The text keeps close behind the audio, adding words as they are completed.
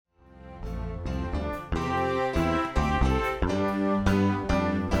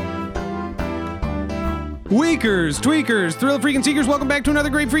Weakers, tweakers, thrill freaking seekers, welcome back to another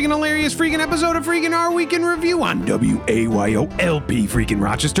great freaking hilarious freaking episode of freaking Our Week in Review on WAYOLP freaking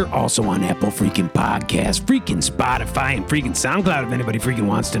Rochester, also on Apple freaking Podcast, freaking Spotify, and freaking SoundCloud if anybody freaking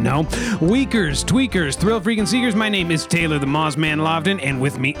wants to know. Weakers, tweakers, thrill freaking seekers, my name is Taylor the Moss Man Lofton, and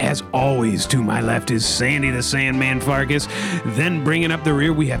with me as always to my left is Sandy the Sandman Farkas. Then bringing up the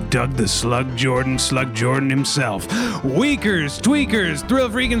rear we have Doug the Slug Jordan himself. Weakers, tweakers, thrill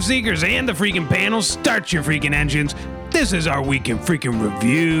freaking seekers, and the freaking panel, start your freaking engines. This is Our Week in Freaking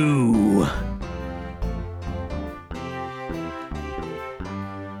Review.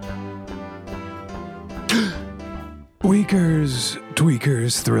 Weakers,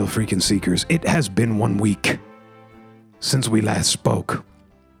 tweakers, thrill freaking seekers. It has been 1 week since we last spoke.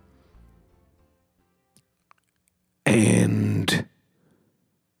 And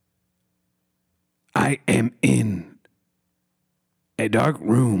I am in a dark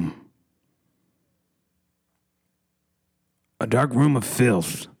room. A dark room of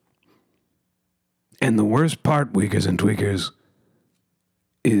filth. And the worst part, Weakers and Tweakers,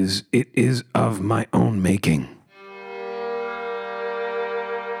 is it is of my own making.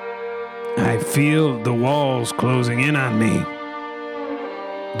 I feel the walls closing in on me.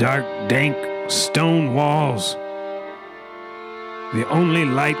 Dark, dank, stone walls. The only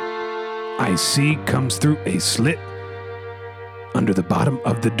light I see comes through a slit under the bottom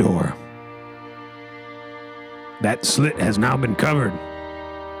of the door. That slit has now been covered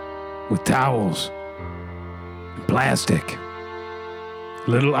with towels and plastic.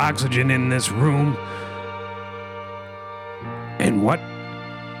 Little oxygen in this room. And what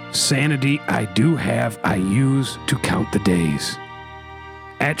sanity I do have, I use to count the days.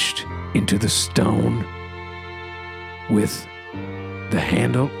 Etched into the stone with the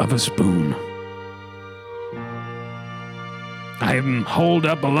handle of a spoon. I am holed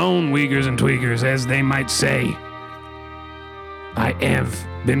up alone, Weakers and Tweakers, as they might say. I have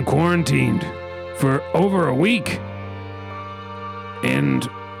been quarantined for over a week, and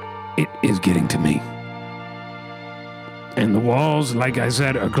it is getting to me. And the walls, like I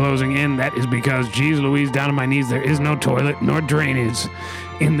said, are closing in. That is because, geez Louise, down on my knees, there is no toilet nor drainage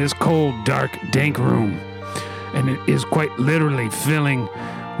in this cold, dark, dank room. And it is quite literally filling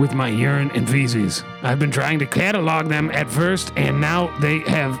with my urine and feces. I've been trying to catalog them at first, and now they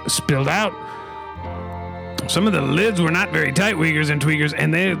have spilled out. Some of the lids were not very tight, Weakers and Tweakers,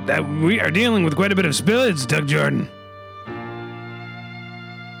 and we are dealing with quite a bit of spillage, Doug Jordan.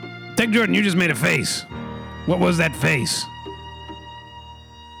 Doug Jordan, you just made a face. What was that face?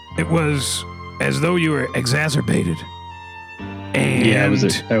 It was as though you were exacerbated. And yeah, I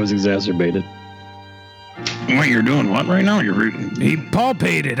was exacerbated. What you're doing? What right now? He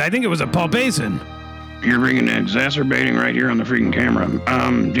palpated. I think it was a palpation. You're freaking exacerbating right here on the freaking camera.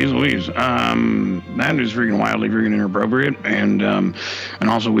 Geez Louise. That is freaking wildly freaking inappropriate. And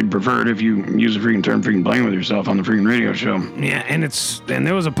also we'd prefer it if you use the freaking term freaking playing with yourself on the freaking radio show. Yeah, and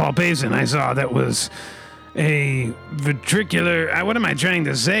there was a palpation I saw that was a ventricular, what am I trying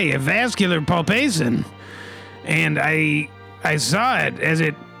to say? A vascular palpation. And I saw it as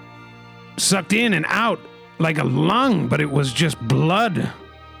it sucked in and out like a lung, but it was just blood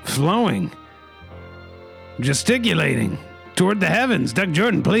flowing. Gesticulating toward the heavens. Doug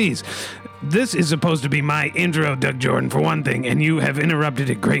Jordan, please. This is supposed to be my intro, Doug Jordan, for one thing, and you have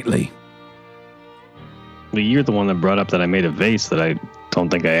interrupted it greatly. Well, you're the one that brought up that I made a vase that I don't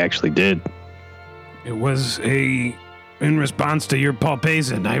think I actually did. It was in response to your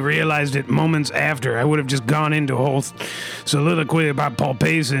palpation. I realized it moments after. I would have just gone into a whole soliloquy about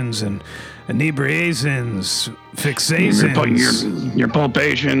palpations and inebriations, fixations. Your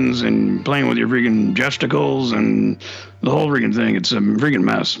palpations and playing with your freaking gesticles and the whole freaking thing. It's a freaking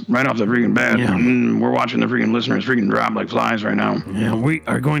mess right off the freaking bat. Yeah. We're watching the freaking listeners freaking drop like flies right now. Yeah, we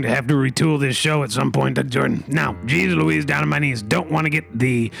are going to have to retool this show at some point, Doug Jordan. Now, geez Louise, down on my knees. Don't want to get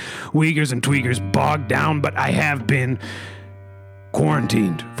the Weakers and Tweakers bogged down, but I have been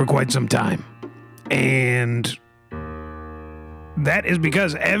quarantined for quite some time. And that is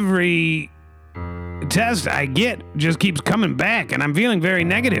because every test I get just keeps coming back, and I'm feeling very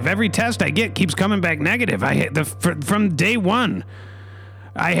negative. Every test I get keeps coming back negative. From day one,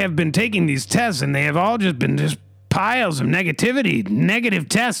 I have been taking these tests, and they have all just been just piles of negativity, negative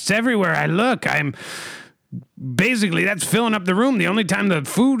tests everywhere I look. Basically, that's filling up the room. The only time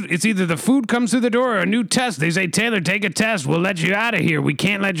it's either the food comes through the door or a new test. They say, Taylor, take a test. We'll let you out of here. We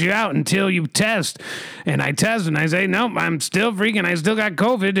can't let you out until you test. And I test, and I say, nope, I'm still freaking. I still got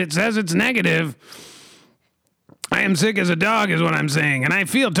COVID. It says it's negative. I am sick as a dog is what I'm saying, and I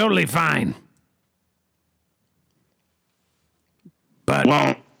feel totally fine.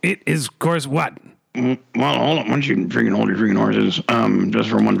 But it is, of course, what? Well, hold on. Why don't you freaking hold your freaking horses, just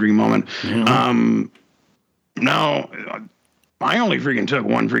for one freaking moment. Yeah. Now, I only freaking took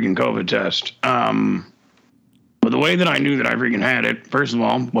one freaking COVID test. But the way that I knew that I freaking had it, first of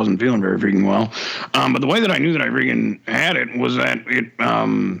all, wasn't feeling very freaking well. But the way that I knew that I freaking had it was that it,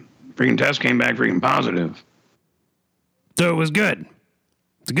 freaking test came back freaking positive. So it was good.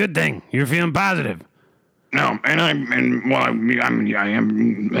 It's a good thing. You're feeling positive. No, I am. Thank you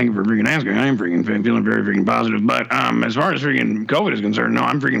for freaking asking. I am freaking feeling very freaking positive. But as far as freaking COVID is concerned, no,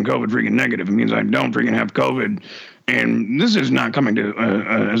 I'm freaking COVID freaking negative. It means I don't freaking have COVID. And this is not coming to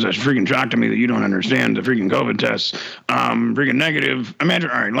as a freaking shock to me that you don't understand the freaking COVID tests. Freaking negative. Imagine.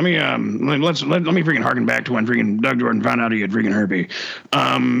 All right, let me freaking harken back to when freaking Doug Jordan found out he had freaking herpes.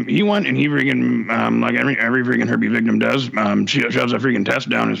 He went and he freaking like every freaking herpes victim does. Shoves a freaking test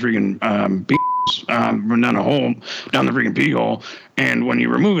down his freaking run down a hole, down the freaking pee hole, and when you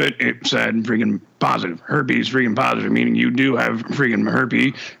remove it, it said freaking positive, herpes freaking positive, meaning you do have freaking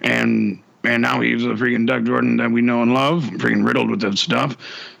herpes, and now he's a freaking Doug Jordan that we know and love, freaking riddled with that stuff.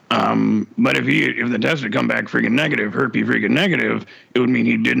 But if the test had come back freaking negative, herpes freaking negative, it would mean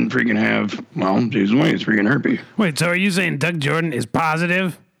he didn't freaking have, well, geez Louise, freaking herpes. Wait, so are you saying Doug Jordan is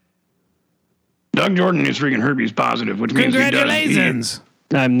positive? Doug Jordan is freaking herpes positive, which means Congratulations.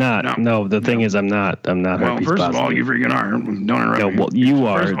 I'm not. No, the thing is, I'm not well, herpes first positive. of all, you freaking are. Don't interrupt No, me. well, you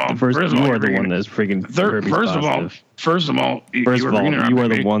are. First of all, You are the one that's freaking herpes First positive. of all, you First of all, you are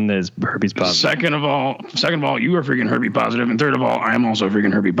the me. one that is herpes positive. Second of all, you are freaking herpes positive, and third of all, I am also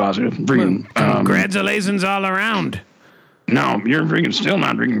freaking herpes positive. Freaking, Congratulations all around. no, you're freaking still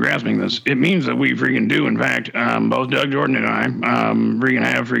not freaking grasping this. It means that we freaking do, in fact, both Doug Jordan and I, freaking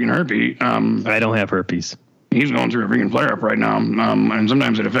have freaking herpes. I don't have herpes. He's going through a freaking flare-up right now, and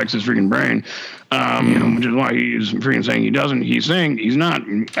sometimes it affects his freaking brain, which is why he's freaking saying he doesn't. He's saying he's not,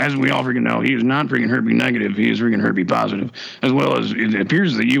 as we all freaking know, he is not freaking herpes negative. He is freaking herpes positive, as well as it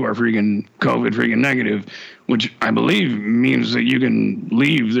appears that you are freaking COVID freaking negative, which I believe means that you can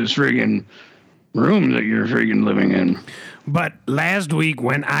leave this freaking room that you're freaking living in. But last week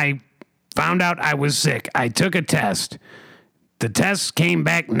when I found out I was sick, I took a test. The test came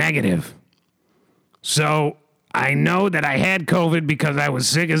back negative. So I know that I had COVID because I was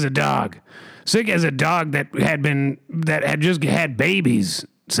sick as a dog. Sick as a dog that had just had babies,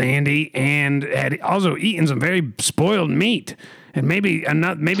 Sandy, and had also eaten some very spoiled meat. And maybe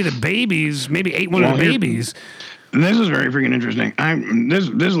the babies, ate one of the babies. This is very freaking interesting.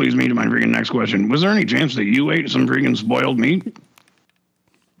 This leads me to my freaking next question. Was there any chance that you ate some freaking spoiled meat?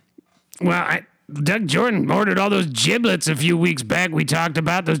 Well, Doug Jordan ordered all those giblets a few weeks back. We talked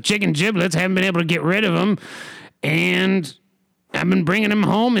about those chicken giblets. Haven't been able to get rid of them. And I've been bringing them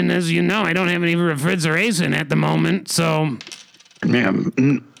home. And as you know, I don't have any refrigeration at the moment. So. Yeah.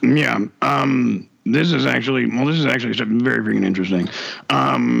 This is actually very freaking interesting.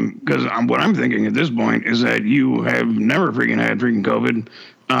 Because what I'm thinking at this point is that you have never freaking had freaking COVID.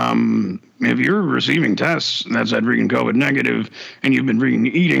 If you're receiving tests that said freaking COVID negative and you've been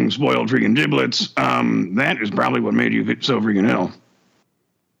freaking eating spoiled freaking giblets, that is probably what made you so freaking ill.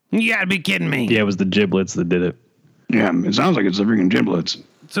 You gotta be kidding me. Yeah, it was the giblets that did it. Yeah, it sounds like it's the freaking giblets.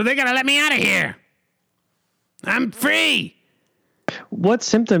 So they're gonna let me out of here. I'm free. What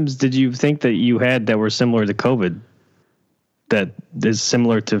symptoms did you think that you had that were similar to COVID? That is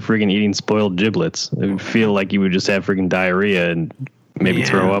similar to freaking eating spoiled giblets. It would feel like you would just have freaking diarrhea and maybe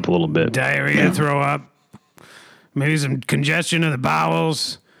throw up a little bit. Diarrhea, throw up. Maybe some congestion of the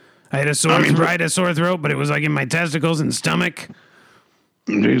bowels. I had a sore throat, but it was like in my testicles and stomach.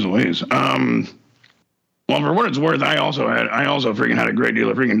 Jeez Louise. Well, for what it's worth, I also freaking had a great deal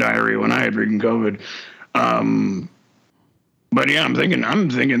of freaking diarrhea when I had freaking COVID. But yeah, I'm thinking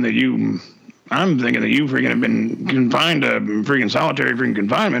that you freaking have been confined to freaking solitary freaking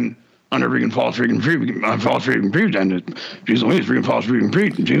confinement under freaking false freaking pretenses. Jeez Louise, freaking false freaking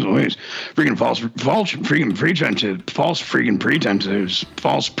jeez Louise, freaking false freaking pretenses.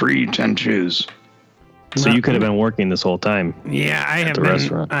 So you could have been working this whole time. Yeah, I have been.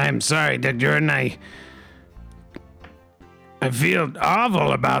 Restaurant. I'm sorry, Doug Jordan. I feel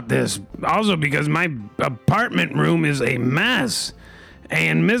awful about this. Also because my apartment room is a mess.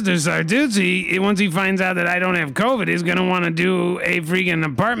 And Mr. Sarduzzi, once he finds out that I don't have COVID, is going to want to do a freaking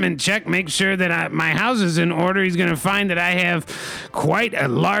apartment check, make sure that my house is in order. He's going to find that I have quite a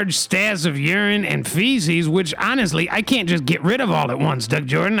large stash of urine and feces, which honestly, I can't just get rid of all at once, Doug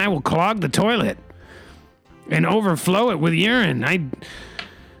Jordan. I will clog the toilet and overflow it with urine.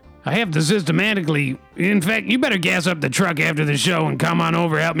 I have to systematically... In fact, you better gas up the truck after the show and come on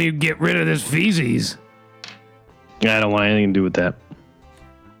over, help me get rid of this feces. Yeah, I don't want anything to do with that.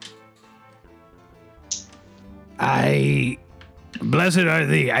 Blessed are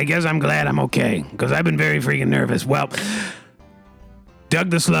thee. I guess I'm glad I'm okay, because I've been very freaking nervous. Well, Doug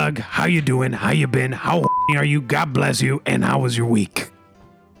the Slug, how you doing? How you been? How are you? God bless you. And how was your week?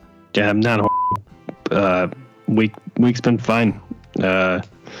 Yeah, I'm not. Week's been fine.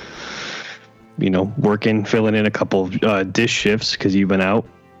 Working, filling in a couple dish shifts because you've been out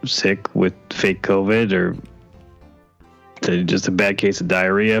sick with fake COVID or just a bad case of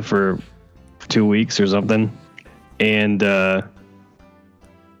diarrhea for 2 weeks or something. And so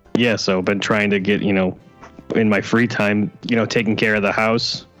I've been trying to get, in my free time, taking care of the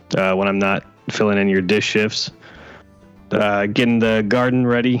house when I'm not filling in your dish shifts, getting the garden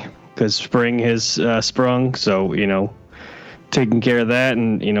ready because spring has sprung. So, taking care of that,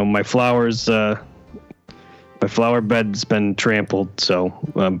 and, my flowers, my flower bed's been trampled. So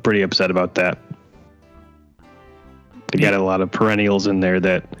I'm pretty upset about that. I got a lot of perennials in there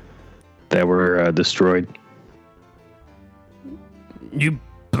that were destroyed. You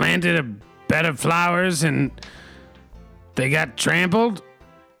planted a bed of flowers and they got trampled?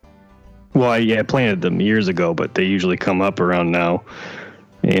 Well, I planted them years ago, but they usually come up around now,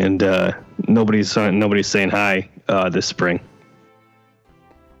 and nobody's saying hi this spring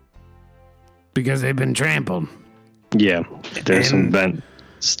because they've been trampled. Yeah, there's some bent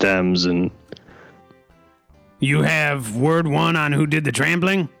stems, and you have word one on who did the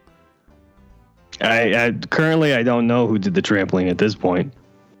trampling? I currently I don't know who did the trampling at this point.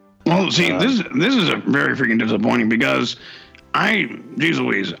 Well, see, this is a very freaking disappointing because geez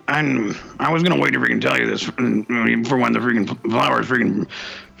Louise, I was gonna wait to freaking tell you this for when the freaking flowers freaking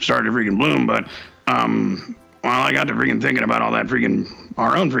started to freaking bloom, but I got to freaking thinking about all that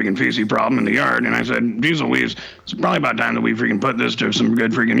our own freaking feces problem in the yard, and I said, geez Louise, it's probably about time that we freaking put this to some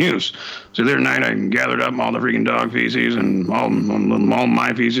good freaking use. So the other night I gathered up all the freaking dog feces and all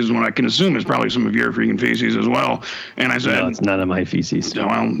my feces, and what I can assume is probably some of your freaking feces as well. And I said, no, it's none of my feces. Well,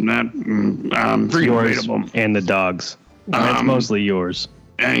 that freaking yours debatable. And the dogs. It's mostly yours.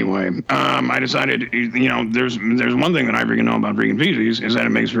 Anyway, I decided, there's one thing that I freaking know about freaking feces is that it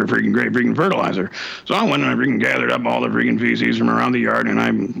makes for a freaking great freaking fertilizer. So I went and I freaking gathered up all the freaking feces from around the yard,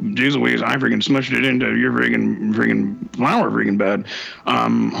 and geez Louise, I freaking smushed it into your freaking flower freaking bed,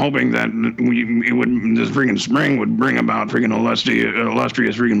 hoping that this freaking spring would bring about freaking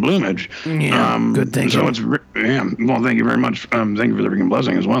illustrious freaking bloomage. Yeah, good thing. So well, thank you very much. Thank you for the freaking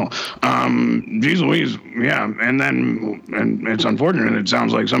blessing as well. Geez Louise, yeah, and it's unfortunate. It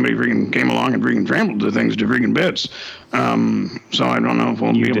sounds like somebody freaking came along and freaking trampled the things to freaking bits. So I don't know if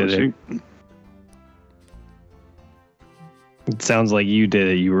we'll be able to see. It sounds like you did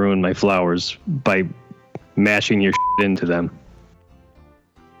it. You ruined my flowers by mashing your shit into them.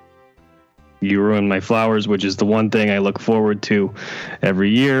 You ruined my flowers, which is the one thing I look forward to every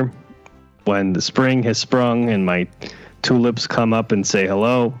year when the spring has sprung and my tulips come up and say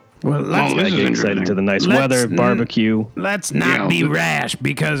hello. Well, I get excited to the nice weather, barbecue. Let's not be rash,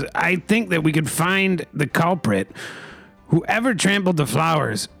 because I think that we could find the culprit. Whoever trampled the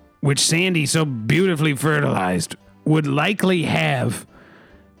flowers, which Sandy so beautifully fertilized, would likely have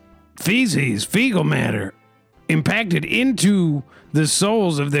fecal matter impacted into the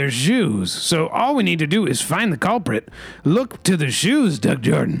soles of their shoes. So all we need to do is find the culprit. Look to the shoes, Doug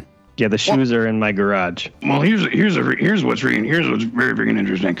Jordan. Yeah, the shoes are in my garage. Well, here's what's very freaking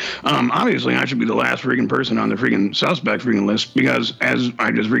interesting. Obviously, I should be the last freaking person on the freaking suspect freaking list because, as I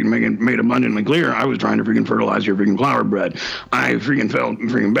just freaking made abundantly clear, I was trying to freaking fertilize your freaking flower bed. I freaking felt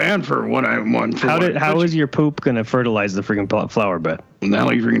freaking bad for what I want. How is your poop gonna fertilize the freaking flower bed? What the hell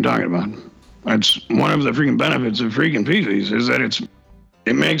are you freaking talking about? That's one of the freaking benefits of freaking feces is that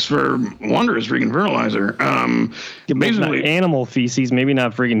it makes for wondrous freaking fertilizer. Basically, animal feces, maybe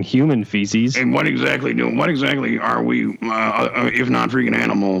not freaking human feces. And what exactly are we, if not freaking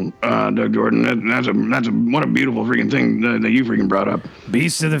animal, Doug Jordan? What a beautiful freaking thing that you freaking brought up.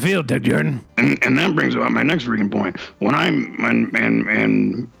 Beasts of the field, Doug Jordan. And that brings about my next freaking point. When I'm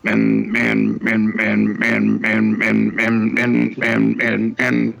and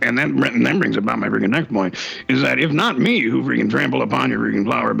that brings about my freaking next point is that if not me who freaking trampled upon your freaking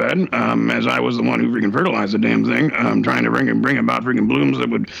flower bed, as I was the one who freaking fertilized the damn thing, trying to bring about freaking blooms that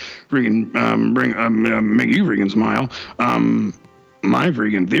would freaking make you freaking smile. My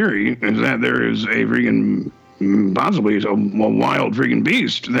freaking theory is that there is a freaking possibly a wild freaking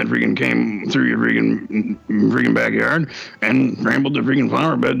beast that freaking came through your freaking backyard and trampled the freaking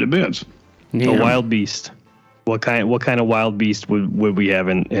flower bed to bits. Yeah. A wild beast. What kind of wild beast would we have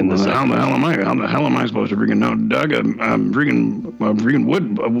in this? How the hell am I supposed to freaking know, Doug? Freaking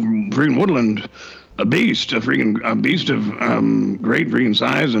woodland, a beast of great freaking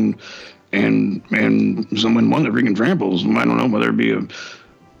size and someone one that freaking tramples. I don't know whether it be a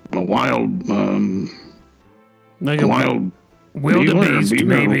wild Like a wild wildebeest, beaver,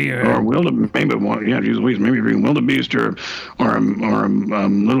 maybe, or wildebeest, maybe Jesus Louise, maybe a freaking wildebeest or a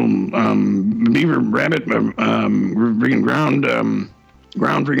little beaver rabbit, freaking ground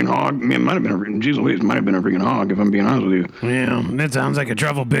freaking hog. I mean, it might have been a Jesus Louise, it might have been a freaking hog if I'm being honest with you. Yeah, that sounds like a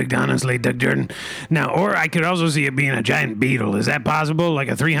truffle pig, honestly, Doug Jordan. Now, or I could also see it being a giant beetle. Is that possible? Like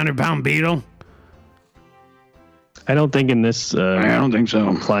a 300-pound beetle? I don't think in this I don't think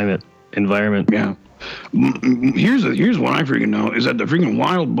so. climate environment. Yeah. Here's what I freaking know is that the freaking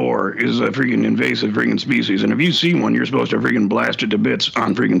wild boar is a freaking invasive freaking species, and if you see one, you're supposed to freaking blast it to bits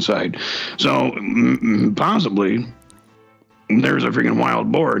on freaking sight. So possibly there's a freaking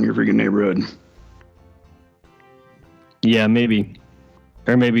wild boar in your freaking neighborhood. Yeah, maybe.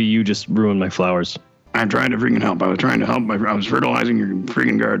 Or maybe you just ruined my flowers. I tried to freaking help. I was trying to help. I was fertilizing your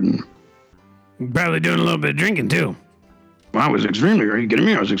freaking garden. Probably doing a little bit of drinking, too. I was extremely, are you kidding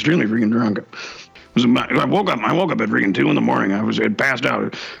me? I was extremely freaking drunk. I woke up at freaking 2 a.m. I had passed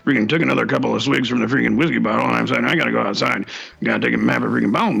out. Freaking took another couple of swigs from the freaking whiskey bottle, and I'm saying, I gotta go outside. Gotta take a map of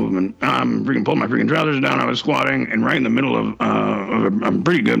freaking bowel movement. Freaking pulled my freaking trousers down. I was squatting, and right in the middle of a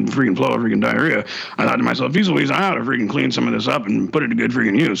pretty good freaking flow of freaking diarrhea, I thought to myself, Jesus Louise, I ought to freaking clean some of this up and put it to good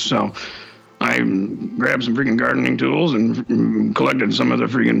freaking use. So I grabbed some freaking gardening tools and collected some of the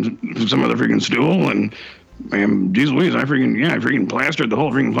freaking stool, and Jesus Louise, I freaking plastered the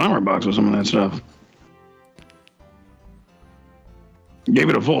whole freaking flower box with some of that stuff. Gave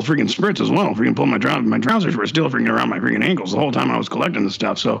it a full freaking spritz as well. Freaking pulled my trousers. My trousers were still freaking around my freaking ankles the whole time I was collecting the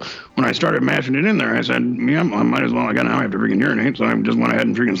stuff. So when I started mashing it in there, I said, yeah, I might as well. Now I have to freaking urinate. So I just went ahead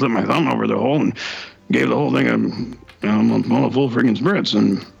and freaking slipped my thumb over the hole and gave the whole thing a full freaking spritz.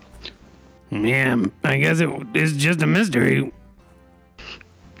 And yeah, I guess it is just a mystery.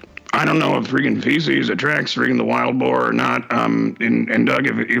 I don't know if freaking feces attracts freaking the wild boar or not. And Doug,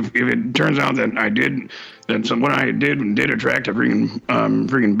 if it turns out that what I did attract a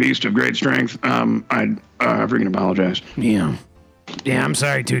freaking beast of great strength, I freaking apologize. Yeah, I'm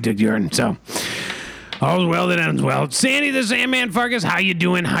sorry too, Dick Jordan. So all's well that ends well. Sandy the Sandman Farkas, how you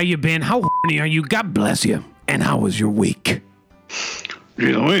doing? How you been? How horny are you? God bless you. And how was your week?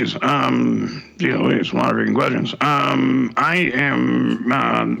 Geez Louise, a lot of freaking questions. I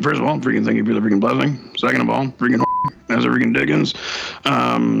am, first of all, freaking thank you for the freaking blessing. Second of all, freaking as a freaking Dickens.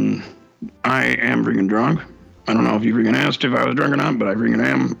 I am freaking drunk. I don't know if you freaking asked if I was drunk or not, but I freaking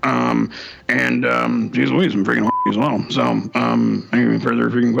am. Geez Louise, I'm freaking as well. So, any further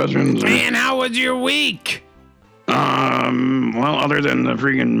freaking questions? And how was your week? Well, other than the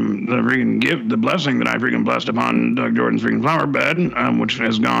freaking gift, the blessing that I freaking blessed upon Doug Jordan's freaking flower bed, which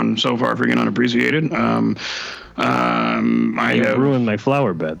has gone so far freaking unappreciated. I have ruined my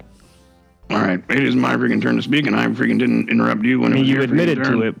flower bed. All right, it is my freaking turn to speak, and I freaking didn't interrupt you when it was you your admitted freaking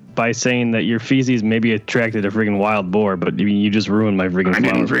turn. to it by saying that your feces maybe attracted a freaking wild boar, but you just ruined my freaking I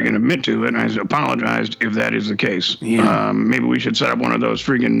didn't flower freaking bed. admit to it, and I apologized if that is the case. Yeah. Maybe we should set up one of those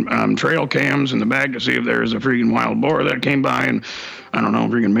freaking trail cams in the back to see if there is a freaking wild boar that came by and, I don't know,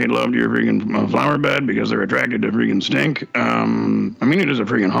 freaking made love to your freaking flower bed because they're attracted to freaking stink. I mean, it is a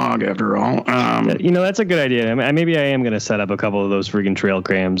freaking hog after all. That's a good idea. Maybe I am going to set up a couple of those freaking trail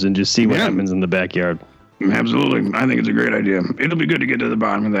cams and just see what happens in the backyard. Absolutely. I think it's a great idea. It'll be good to get to the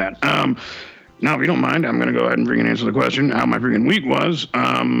bottom of that. Now, if you don't mind, I'm going to go ahead and freaking answer the question how my freaking week was.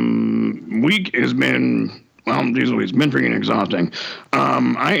 Week has been... Well, geez Louise, it's been freaking exhausting.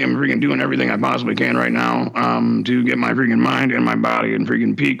 I am freaking doing everything I possibly can right now to get my freaking mind and my body in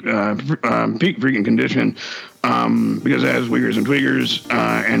freaking peak freaking condition. Because as Uyghurs and Tweakers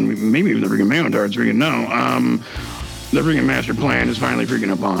and maybe even the freaking Mayotards freaking know, the freaking master plan is finally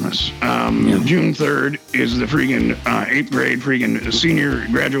freaking upon us. June 3rd is the freaking 8th grade freaking senior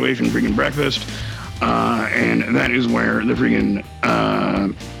graduation freaking breakfast. And that is where the freaking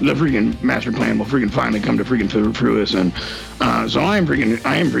master plan will freaking finally come to freaking fruition. So I am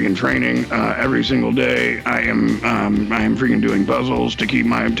freaking training every single day. I am freaking doing puzzles to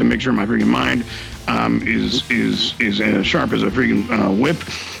make sure my freaking mind is as sharp as a freaking whip.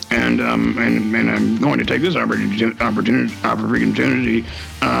 And I'm going to take this opportunity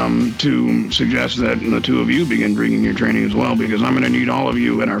to suggest that the two of you begin freaking your training as well, because I'm going to need all of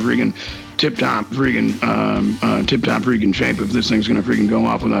you in our freaking tip-top freaking shape if this thing's going to freaking go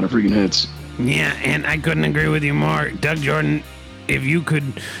off without a freaking hits. Yeah, and I couldn't agree with you more. Doug Jordan, if you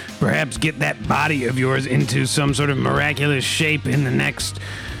could perhaps get that body of yours into some sort of miraculous shape in the next,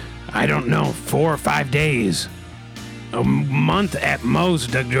 I don't know, 4 or 5 days. A month at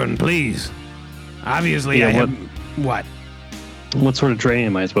most, Doug Jordan, please. Obviously, Yeah, what? What sort of training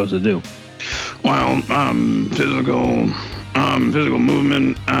am I supposed to do? Well, physical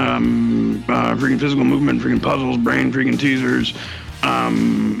movement, freaking physical movement, freaking puzzles, brain, freaking teasers,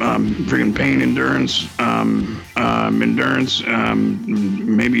 freaking pain, endurance,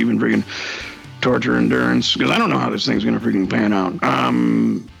 maybe even freaking torture endurance, because I don't know how this thing's gonna freaking pan out.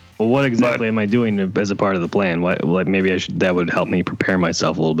 Well, what exactly am I doing as a part of the plan? What maybe that would help me prepare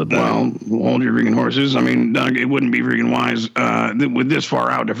myself a little bit better. Well, hold your freaking horses. I mean, Doug, it wouldn't be freaking wise with this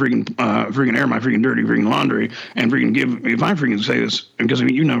far out to freaking air my freaking dirty freaking laundry and freaking give. If I freaking say this, because I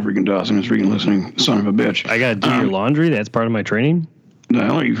mean, you know, freaking Dawson is freaking listening, son of a bitch. I gotta do your laundry. That's part of my training. The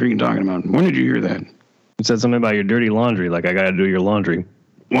hell are you freaking talking about? When did you hear that? You said something about your dirty laundry. Like I gotta do your laundry.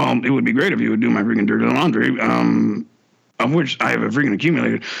 Well, it would be great if you would do my freaking dirty laundry. Of which I have freaking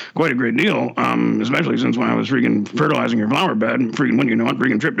accumulated quite a great deal, especially since when I was freaking fertilizing your flower bed, and freaking, when you know it,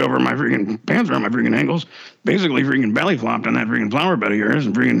 freaking tripped over my freaking pants around my freaking ankles, basically freaking belly flopped on that freaking flower bed of yours,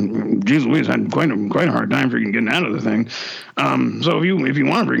 and freaking, geez Louise, had quite a hard time freaking getting out of the thing. So if you want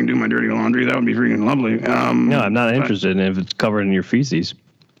to freaking do my dirty laundry, that would be freaking lovely. No, I'm not interested in if it's covered in your feces.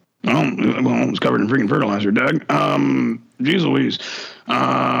 Well, it's covered in freaking fertilizer, Doug. Geez Louise,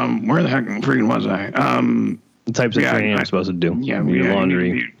 where the heck freaking was I? The types of training I'm supposed to do. Yeah, your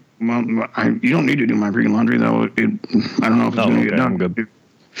laundry. You don't need to do my freaking laundry though. I don't know if it's going to get done. I'm good.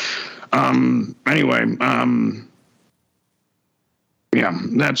 Anyway, yeah,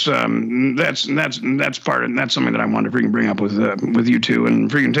 that's part of that's something that I wanted to freaking bring up with you two and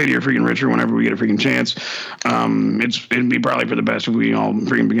freaking Tadia or freaking Richard whenever we get a freaking chance. It'd be probably for the best if we all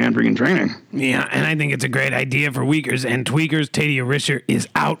freaking began freaking training. Yeah, and I think it's a great idea for Weakers and Tweakers. Tadia Risher is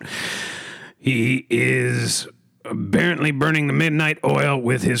out. He is apparently burning the midnight oil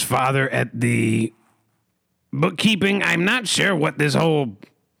with his father at the bookkeeping. I'm not sure what this whole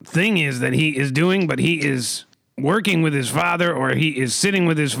thing is that he is doing, but he is working with his father or he is sitting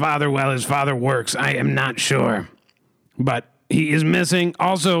with his father while his father works. I am not sure. But he is missing.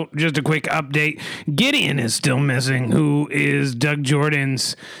 Also, just a quick update, Gideon is still missing, who is Doug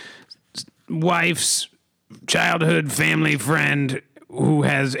Jordan's wife's childhood family friend who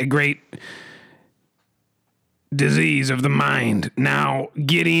has a great disease of the mind. Now,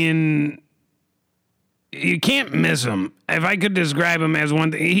 Gideon, you can't miss him. If I could describe him as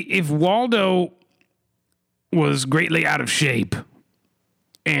one thing, if Waldo was greatly out of shape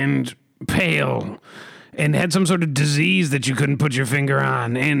and pale and had some sort of disease that you couldn't put your finger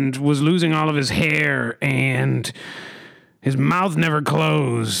on and was losing all of his hair and his mouth never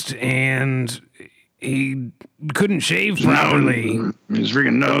closed and he couldn't shave properly. His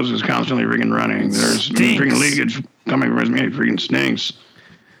freaking nose is constantly freaking running. There's freaking leakage coming from his mouth. It freaking stinks.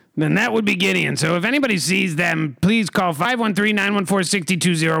 Then that would be Gideon. So if anybody sees them, please call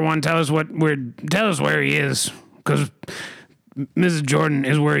 513-914-6201. Tell us where he is, because Mrs. Jordan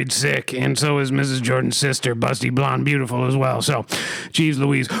is worried sick, and so is Mrs. Jordan's sister, Busty Blonde Beautiful, as well. So, geez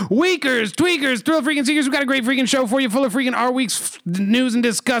Louise. Weakers, tweakers, thrill freaking seekers, we've got a great freaking show for you, full of freaking our week's news and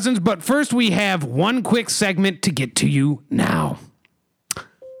discussions. But first, we have one quick segment to get to you now.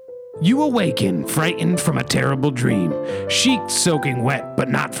 You awaken, frightened from a terrible dream. Sheets soaking wet, but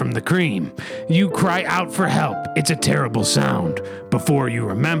not from the cream. You cry out for help. It's a terrible sound. Before you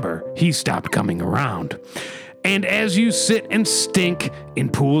remember, he stopped coming around. And as you sit and stink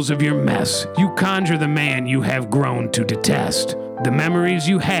in pools of your mess, you conjure the man you have grown to detest. The memories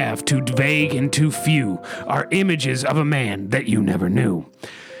you have, too vague and too few, are images of a man that you never knew.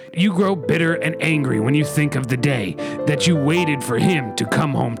 You grow bitter and angry when you think of the day that you waited for him to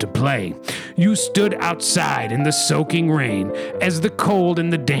come home to play. You stood outside in the soaking rain as the cold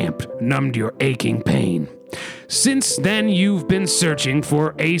and the damp numbed your aching pain. Since then, you've been searching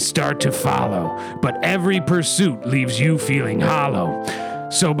for a star to follow, but every pursuit leaves you feeling hollow.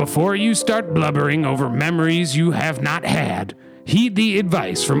 So before you start blubbering over memories you have not had, heed the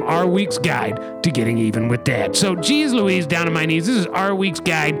advice from our week's guide to getting even with Dad. So, geez Louise, down on my knees, this is our week's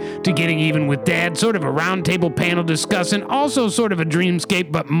guide to getting even with Dad. Sort of a roundtable panel discussion, also sort of a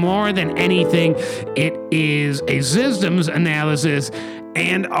dreamscape, but more than anything, it is a systems analysis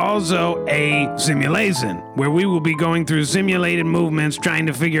and also a simulation where we will be going through simulated movements, trying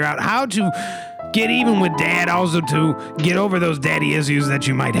to figure out how to get even with Dad, also to get over those daddy issues that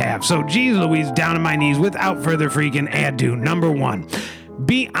you might have. So, geez Louise, down on my knees, without further freaking ado, number one,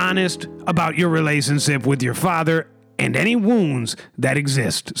 be honest about your relationship with your father and any wounds that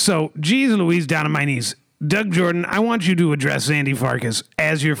exist. So, geez Louise, down on my knees, Doug Jordan, I want you to address Sandy Farkas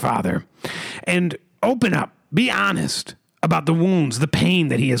as your father and open up, be honest about the wounds, the pain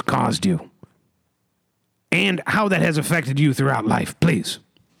that he has caused you, and how that has affected you throughout life, please.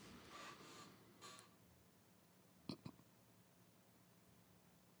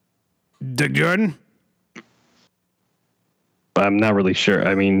 Doug Jordan? I'm not really sure.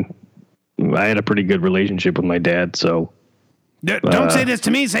 I mean, I had a pretty good relationship with my dad, so. Don't say this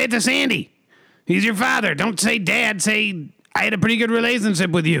to me. Say it to Sandy. He's your father. Don't say dad. Say I had a pretty good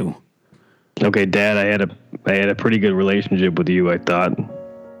relationship with you. Okay, Dad, I had a pretty good relationship with you, I thought.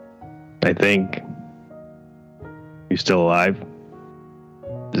 I think. You still alive?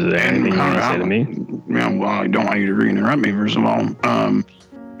 Is there anything you want to say to me? Yeah, well, I don't want you to interrupt me, first of all. And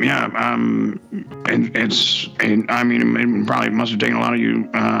I mean, it probably must have taken a lot out of you to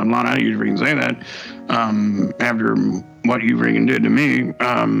freaking say that. After what you freaking did to me.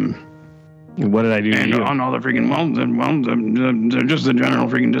 What did I do to you? And all the freaking, just the general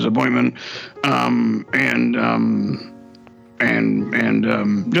freaking disappointment, and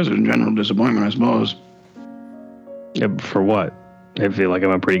just a general disappointment, I suppose. Yeah, for what? I feel like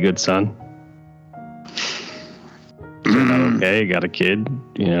I'm a pretty good son. Okay, got a kid,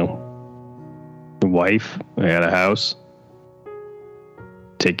 a wife, I got a house.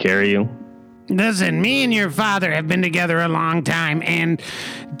 Take care of you. Listen, me and your father have been together a long time, and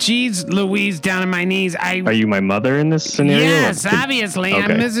geez Louise, down on my knees, Are you my mother in this scenario? Yes, obviously, okay.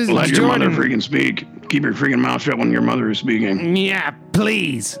 I'm Mrs. Let Jordan. Your mother freaking speak. Keep your freaking mouth shut when your mother is speaking. Yeah,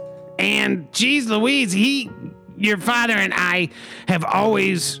 please. And geez Louise, your father and I have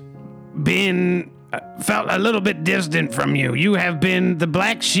always been, felt a little bit distant from you. You have been the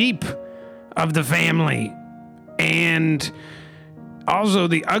black sheep of the family, and also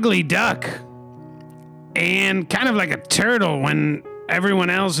the ugly duck. And kind of like a turtle when everyone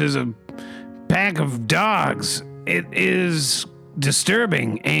else is a pack of dogs. It is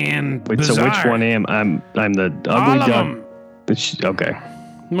disturbing and bizarre. So which one am I'm the ugly all of duck? Them. Okay.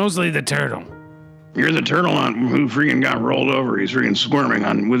 Mostly the turtle. You're the turtle who freaking got rolled over. He's freaking squirming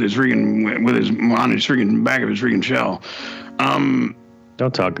on his freaking back of his freaking shell.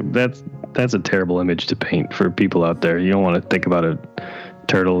 Don't talk. That's a terrible image to paint for people out there. You don't want to think about a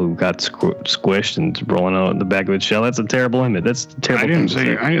turtle who got squished and rolling out the back of its shell. That's a terrible image. That's terrible. I didn't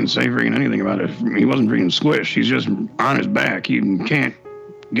say freaking anything about it. He wasn't freaking squished. He's just on his back. He can't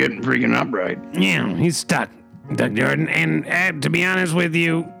get freaking upright. Yeah, he's stuck, Doug Jordan. And to be honest with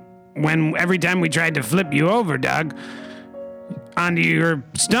you, every time we tried to flip you over, Doug, onto your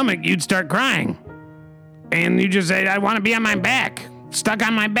stomach, you'd start crying. And you just say, I want to be on my back, stuck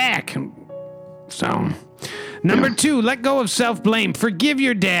on my back. So, number 2, let go of self-blame. Forgive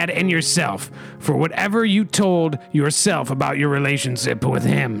your dad and yourself for whatever you told yourself about your relationship with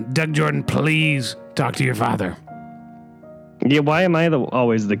him. Doug Jordan, please talk to your father. Yeah, why am I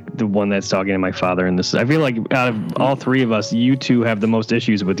always the one that's talking to my father in this? I feel like out of all three of us, you two have the most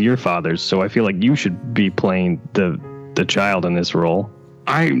issues with your fathers, so I feel like you should be playing the child in this role.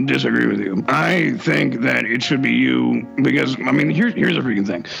 I disagree with you. I think that it should be you because, I mean, here's a freaking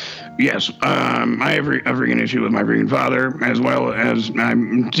thing. Yes, I have a freaking issue with my freaking father, as well as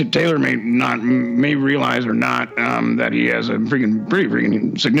Taylor may realize or not that he has a pretty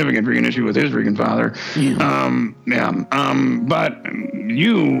freaking significant freaking issue with his freaking father. But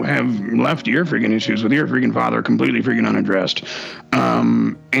you have left your freaking issues with your freaking father completely freaking unaddressed,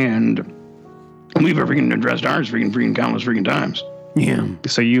 and we've freaking addressed ours freaking countless freaking times. Yeah.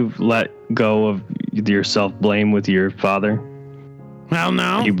 So you've let go of your self-blame with your father? Well,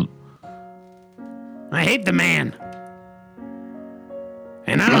 no. I hate the man.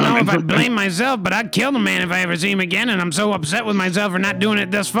 And I don't know if I'd blame myself, but I'd kill the man if I ever see him again, and I'm so upset with myself for not doing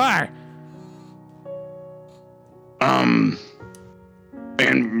it thus far. And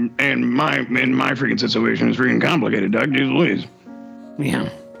my freaking situation is freaking complicated, Doug. Jeez Louise. Yeah.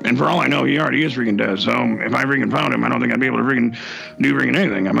 And for all I know, he already is freaking dead. So if I freaking found him, I don't think I'd be able to freaking do freaking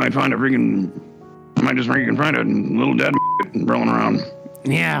anything. I might just freaking find a little dead rolling around.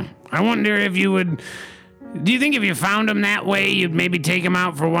 Yeah. I wonder if you would. Do you think if you found him that way, you'd maybe take him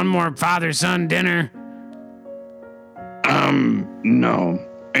out for one more father-son dinner? No.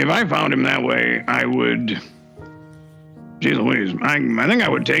 If I found him that way, I would. Jeez Louise. I think I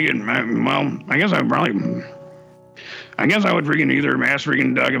would take it. I guess I would freaking either ask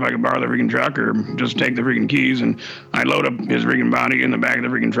freaking Doug if I could borrow the freaking truck or just take the freaking keys and I'd load up his freaking body in the back of the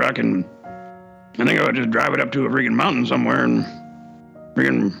freaking truck and I think I would just drive it up to a freaking mountain somewhere and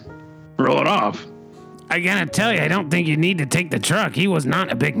freaking roll it off. I gotta tell you, I don't think you need to take the truck. He was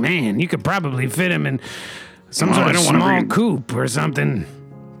not a big man. You could probably fit him in some sort of small coupe or something.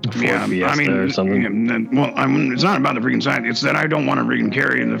 Yeah, I mean, or something. It's not about the freaking size. It's that I don't want to freaking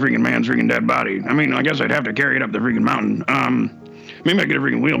carry the freaking man's freaking dead body. I mean, I guess I'd have to carry it up the freaking mountain. maybe I get a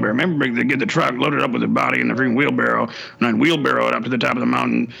freaking wheelbarrow. Maybe they get the truck loaded up with the body and the freaking wheelbarrow, and I'd wheelbarrow it up to the top of the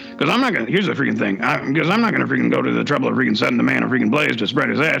mountain. Because I'm not gonna. Here's the freaking thing. Because I'm not gonna freaking go to the trouble of freaking setting the man a freaking blaze to spread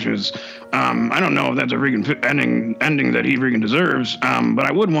his ashes. I don't know if that's a freaking ending that he freaking deserves. But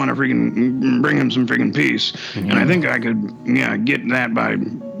I would want to freaking bring him some freaking peace, and I think I could, get that by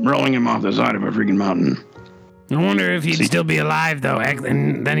rolling him off the side of a freaking mountain. I wonder if he'd still be alive, though,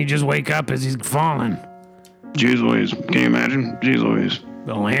 and then he'd just wake up as he's falling. Jeez Louise. Can you imagine? Jeez Louise.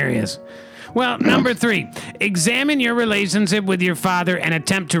 Hilarious. Well, number 3, examine your relationship with your father and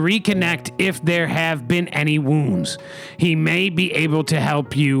attempt to reconnect if there have been any wounds. He may be able to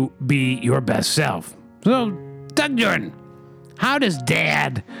help you be your best self. So, Doug Jordan, how does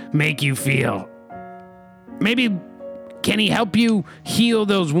Dad make you feel? Maybe can he help you heal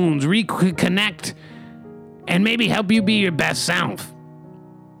those wounds, reconnect, and maybe help you be your best self?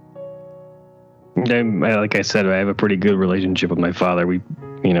 Like I said, I have a pretty good relationship with my father. We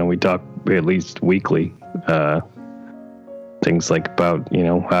talk at least weekly. Things like about,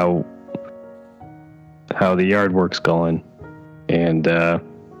 how the yard work's going, and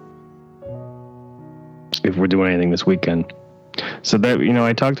if we're doing anything this weekend. So that,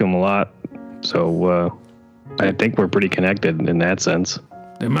 I talk to him a lot. So I think we're pretty connected in that sense.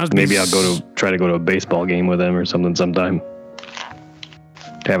 There must Maybe I'll try to go to a baseball game with him or something sometime.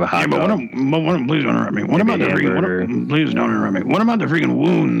 Have a hot dog. Please don't interrupt me. What about the freaking? Please don't interrupt me. What about the freaking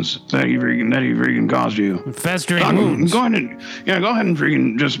wounds that he freaking caused you? Festering wounds. Go ahead and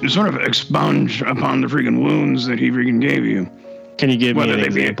freaking just sort of expunge upon the freaking wounds that he freaking gave you. Can you give me an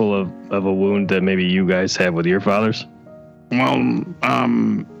example of a wound that maybe you guys have with your fathers? Well,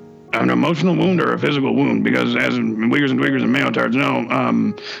 an emotional wound or a physical wound, because as Uyghurs and Tweakers and Mayotards know,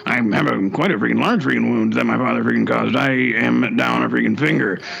 I have quite a freaking large freaking wound that my father freaking caused. I am down a freaking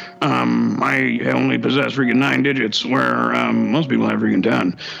finger. I only possess freaking 9 digits, where most people have freaking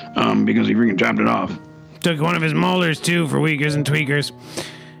 10, because he freaking chopped it off. Took one of his molars, too, for Uyghurs and Tweakers.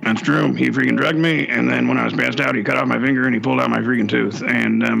 That's true. He freaking drugged me, and then when I was passed out, he cut off my finger and he pulled out my freaking tooth.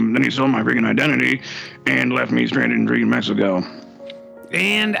 And then he stole my freaking identity and left me stranded in freaking Mexico.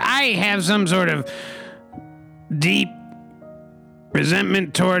 And I have some sort of deep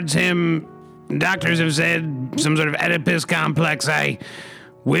resentment towards him. Doctors have said some sort of Oedipus complex. I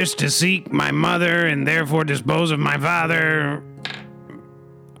wish to seek my mother and therefore dispose of my father.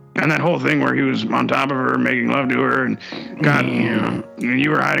 And that whole thing where he was on top of her, making love to her, and God, you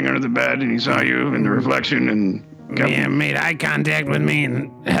were hiding under the bed, and he saw you in the reflection, and made eye contact with me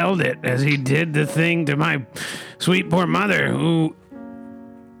and held it as he did the thing to my sweet poor mother, who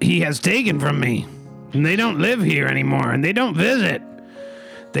he has taken from me. And they don't live here anymore, and they don't visit.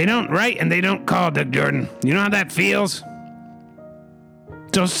 They don't write, and they don't call, Doug Jordan. You know how that feels?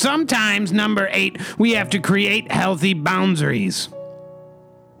 So sometimes, number 8, we have to create healthy boundaries.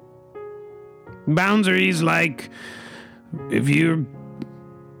 Boundaries like if your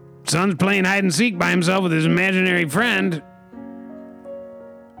son's playing hide and seek by himself with his imaginary friend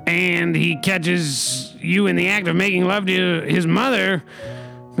and he catches you in the act of making love to his mother,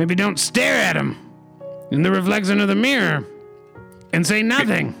 maybe don't stare at him in the reflection of the mirror and say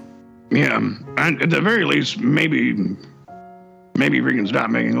nothing. Yeah, and at the very least, maybe we can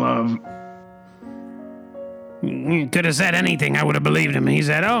stop making love. He could have said anything. I would have believed him. He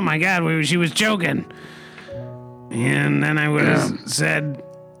said, "Oh my God, she was choking," and then I would have said,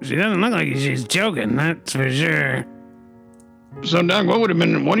 "She doesn't look like she's choking. That's for sure." So, Doug, what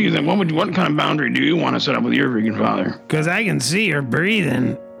do you think? What kind of boundary do you want to set up with your freaking father? Because I can see her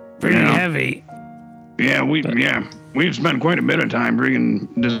breathing pretty heavy. Yeah, we've spent quite a bit of time freaking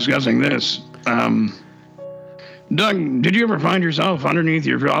discussing this. Doug, did you ever find yourself underneath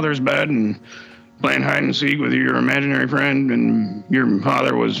your father's bed and playing hide and seek with your imaginary friend, and your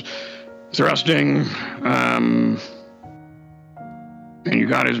father was thrusting, and you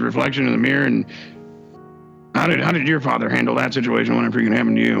caught his reflection in the mirror? And how did your father handle that situation when it freaking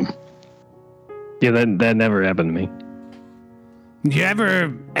happened to you? Yeah, that never happened to me. Did you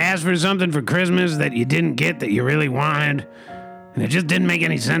ever ask for something for Christmas that you didn't get that you really wanted, and it just didn't make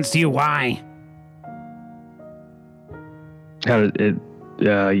any sense to you? Why? How did it?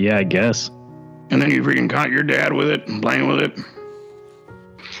 Yeah, I guess. And then you freaking caught your dad with it and playing with it?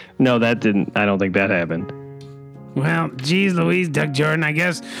 No, that didn't. I don't think that happened. Well, geez Louise, Doug Jordan, I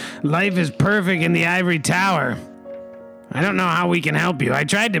guess life is perfect in the ivory tower. I don't know how we can help you.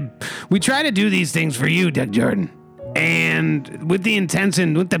 We try to do these things for you, Doug Jordan. And with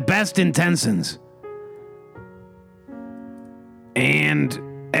the best intentions. And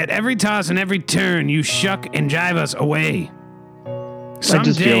at every toss and every turn, you shuck and jive us away. I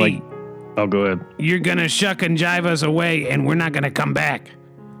just feel like Oh, go ahead. You're gonna shuck and jive us away, and we're not gonna come back.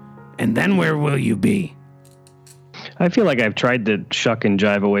 And then where will you be? I feel like I've tried to shuck and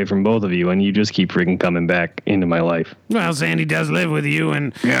jive away from both of you, and you just keep freaking coming back into my life. Well, Sandy does live with you,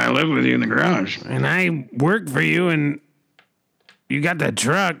 and Yeah, I live with you in the garage. I work for you, and you got that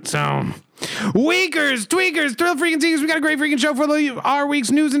truck, so... Weakers, tweakers, thrill freaking seekers, we got a great freaking show for our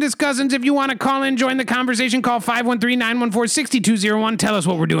week's news and discussions. If you want to call in, join the conversation, call 513-914-6201. Tell us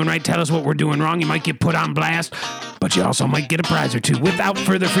what we're doing right, tell us what we're doing wrong. You might get put on blast, but you also might get a prize or two. Without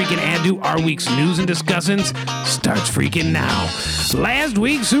further freaking ado, our week's news and discussions starts freaking now. Last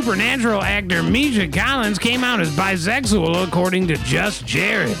week, Supernatural actor Misha Collins came out as bisexual, according to Just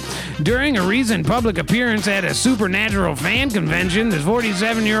Jared. During a recent public appearance at a Supernatural fan convention, this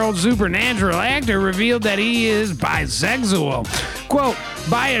 47-year-old Supernatural actor revealed that he is bisexual. Quote,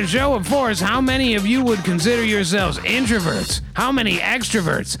 by a show of force, how many of you would consider yourselves introverts? How many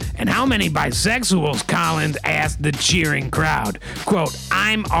extroverts? And how many bisexuals? Collins asked the cheering crowd. Quote,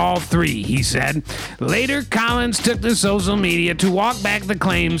 I'm all three, he said. Later, Collins took to social media to walk back the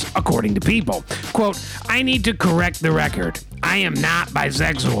claims, according to People. Quote, I need to correct the record. I am not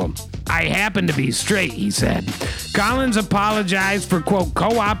bisexual. I happen to be straight, he said. Collins apologized for, quote,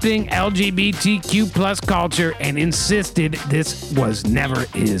 co-opting LGBTQ plus culture and insisted this was never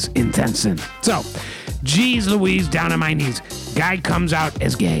his intention. So, geez Louise, down on my knees. Guy comes out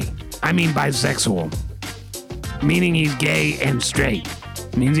as gay. I mean bisexual. Meaning he's gay and straight.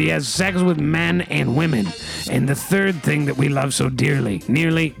 Means he has sex with men and women. And the third thing that we love so dearly,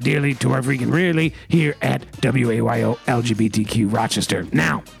 nearly, dearly to our freaking really, here at WAYO LGBTQ Rochester.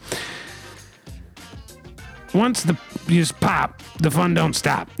 Now, once you just pop, the fun don't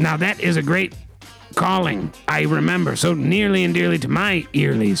stop. Now, that is a great calling, I remember so nearly and dearly to my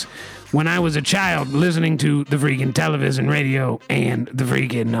earlies when I was a child listening to the freaking television, radio, and the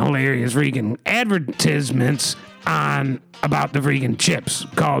freaking hilarious freaking advertisements on about the freaking chips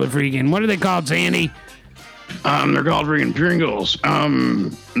called the freaking, what are they called, Sandy? They're called freaking Pringles.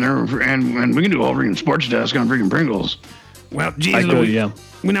 And we can do a whole freaking sports desk on freaking Pringles. Well, geez, I Louise. could, yeah.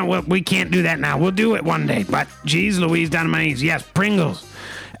 No, well, we can't do that now. We'll do it one day. But, geez, Louise, down on my knees. Yes, Pringles.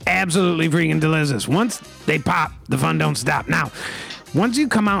 Absolutely freaking delicious. Once they pop, the fun don't stop. Now, once you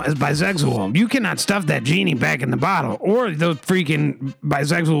come out as bisexual, you cannot stuff that genie back in the bottle or those freaking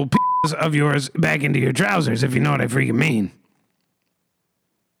bisexual p***s of yours back into your trousers, if you know what I freaking mean.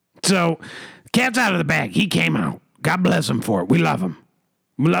 So, cat's out of the bag. He came out. God bless him for it. We love him.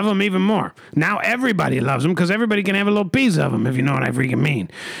 We love him even more. Now everybody loves him because everybody can have a little piece of him, if you know what I freaking mean.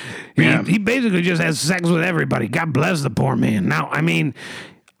 Yeah. He basically just has sex with everybody. God bless the poor man. Now, I mean,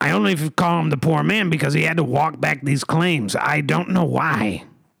 I only call him the poor man because he had to walk back these claims. I don't know why.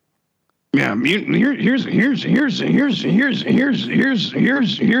 Yeah, here's what I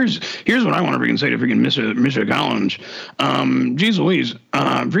want to freaking say to freaking Misha Collins. Geez Louise,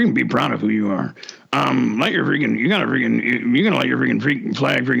 freaking be proud of who you are. Let your freaking, you're gonna let your freaking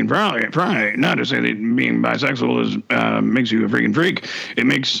flag freaking fly. Not to say that being bisexual is makes you a freaking freak. It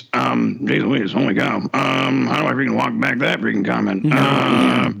makes geez Louise, holy cow. How do I freaking walk back that freaking comment?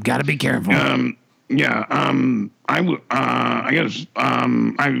 Gotta be careful. I guess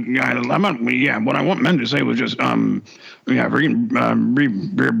what I want men to say was just freaking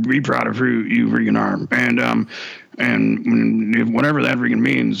be proud of who you freaking are, and if whatever that freaking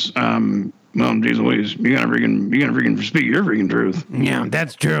means, well, geez Louise, you gotta freaking speak your freaking truth. Yeah,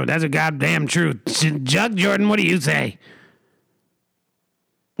 that's true. That's a goddamn truth. Jug Jordan, what do you say?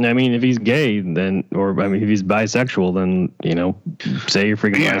 I mean, if he's gay, then, or I mean, if he's bisexual, then, you know, say you're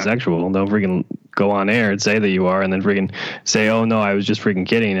freaking bisexual. Don't freaking go on air and say that you are, and then freaking say, oh no, I was just freaking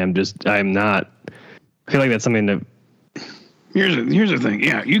kidding. I'm not. I feel like that's something that. Here's the thing.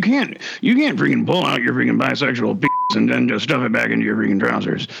 Yeah, you can't freaking pull out your freaking bisexual and then just stuff it back into your freaking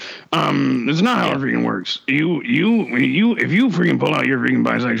trousers. It's not how it freaking works. If you freaking pull out your freaking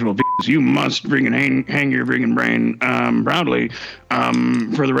bisexual you must freaking hang your freaking brain proudly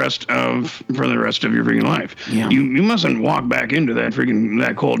for the rest of your freaking life. Yeah. You mustn't walk back into that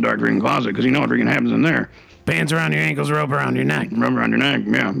cold dark freaking closet because you know what freaking happens in there. Pants around your ankles, rope around your neck. Rub around your neck,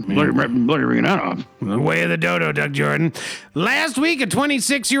 yeah. Blow your freaking out off. The way of the dodo, Doug Jordan. Last week, a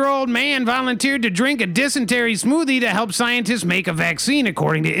 26-year-old man volunteered to drink a dysentery smoothie to help scientists make a vaccine,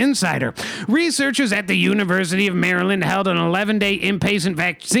 according to Insider. Researchers at the University of Maryland held an 11-day inpatient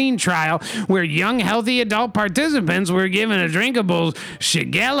vaccine trial where young, healthy adult participants were given a drinkable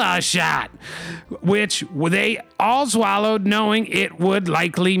Shigella shot, which they all swallowed, knowing it would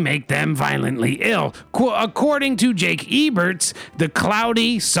likely make them violently ill. According to Jake Eberts, the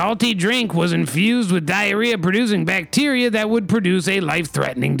cloudy, salty drink was infused with diarrhea-producing bacteria that would produce a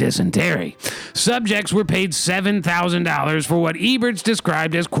life-threatening dysentery. Subjects were paid $7,000 for what Eberts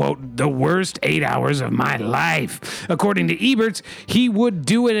described as, quote, the worst 8 hours of my life. According to Eberts, he would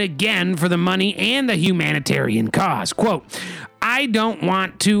do it again for the money and the humanitarian cause. Quote, I don't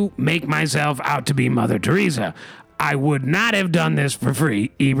want to make myself out to be Mother Teresa. I would not have done this for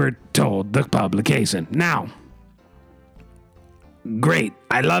free, Ebert told the publication. Now, great.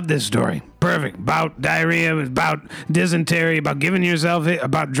 I love this story. Perfect. About diarrhea, about dysentery, about giving yourself it,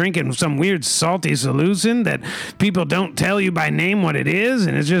 about drinking some weird salty solution that people don't tell you by name what it is,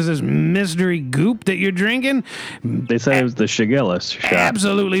 and it's just this mystery goop that you're drinking. They said it was the Shigella shot.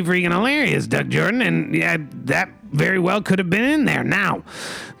 Absolutely freaking hilarious, Doug Jordan, and yeah, that very well could have been in there. Now,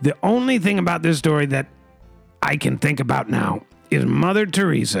 the only thing about this story that I can think about now is Mother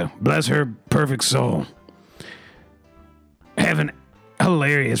Teresa, bless her perfect soul, have an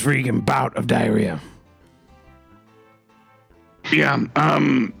hilarious freaking bout of diarrhea. Yeah,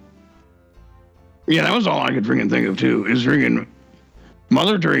 that was all I could freaking think of too. Is freaking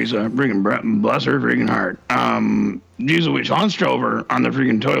Mother Teresa, freaking bless her freaking heart. Jesus, we hunched over on the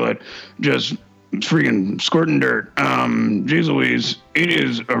freaking toilet, just freaking squirting dirt. Jesus Louise, it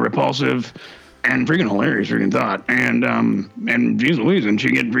is a repulsive and freaking hilarious freaking thought. And Jesus Louise, and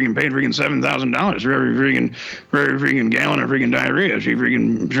she get freaking paid freaking $7,000 for every freaking gallon of freaking diarrhea she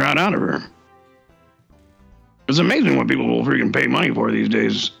freaking shot out of her. It's amazing what people will freaking pay money for these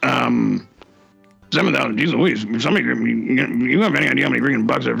days. $7,000, Jesus Louise. Somebody, you have any idea how many freaking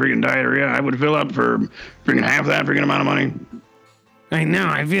bucks of freaking diarrhea I would fill up for freaking half that freaking amount of money? I know.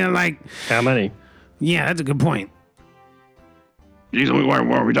 I feel like. How many? Yeah, that's a good point. Jesus, what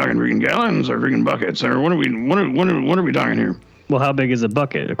are we talking? Freaking gallons or freaking buckets? Or what are we talking here? Well, how big is a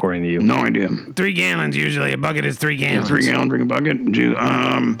bucket according to you? No idea. 3 gallons usually. A bucket is 3 gallons. 3 gallon freaking bucket.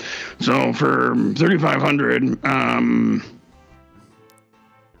 So for $3,500,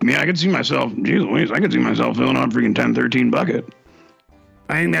 I could see myself. Jesus Louise, I could see myself filling up freaking 10, 13 bucket.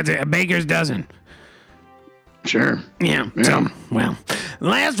 I think that's a baker's dozen. Sure. Yeah. So, well,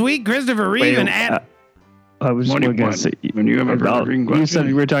 last week Christopher Reeve and I was just going to say, when you have a freaking question. You said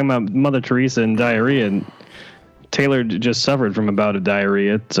we were talking about Mother Teresa and diarrhea, and Taylor just suffered from a bout of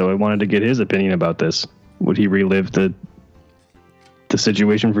diarrhea, so I wanted to get his opinion about this. Would he relive the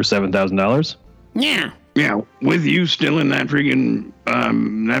situation for $7,000? Yeah. Yeah, with you still in that freaking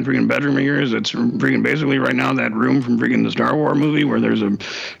bedroom of yours, it's freaking basically right now that room from freaking the Star Wars movie where there's a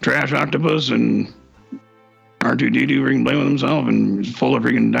trash octopus and R2-D2 freaking playing with himself and he's full of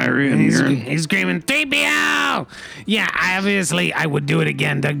freaking diarrhea and urine. He's screaming, 3PO! Yeah, I would do it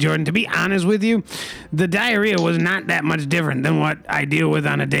again, Doug Jordan. To be honest with you, the diarrhea was not that much different than what I deal with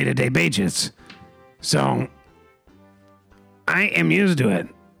on a day-to-day basis. So, I am used to it.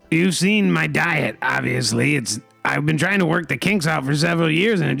 You've seen my diet, obviously. I've been trying to work the kinks out for several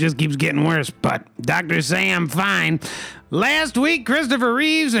years, and it just keeps getting worse. But doctors say I'm fine. Last week, Christopher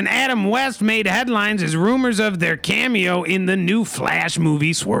Reeves and Adam West made headlines as rumors of their cameo in the new Flash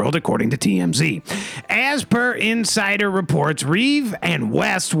movie swirled, according to TMZ. As per insider reports, Reeve and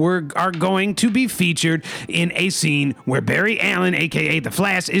West are going to be featured in a scene where Barry Allen, a.k.a. The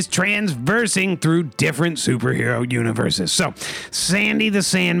Flash, is transversing through different superhero universes. So, Sandy the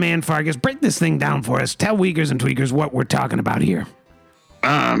Sandman Fargus, break this thing down for us. Tell Weakers and Tweakers what we're talking about here.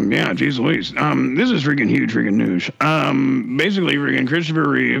 Yeah, geez Louise. This is freaking huge freaking news. Basically freaking Christopher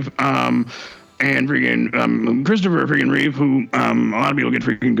Reeve, and freaking Christopher freaking Reeve, who a lot of people get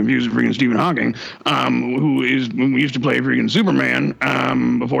freaking confused with freaking Stephen Hawking, who used to play freaking Superman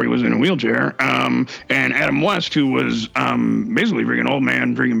before he was in a wheelchair, and Adam West, who was basically freaking old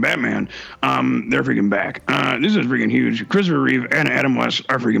man freaking Batman. They're freaking back. This is freaking huge. Christopher Reeve and Adam West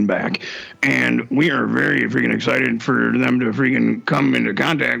are freaking back, and we are very freaking excited for them to freaking come into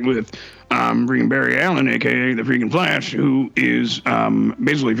contact with freaking Barry Allen, a.k.a. the freaking Flash, who is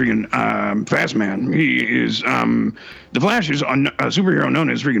basically freaking Fast Man. He is, the Flash is a superhero known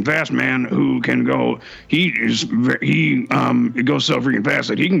as freaking Fast Man who can go, it goes so freaking fast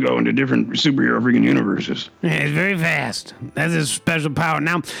that he can go into different superhero freaking universes. Yeah, he's very fast. That's his special power.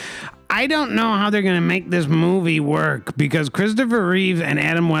 Now, I don't know how they're going to make this movie work because Christopher Reeve and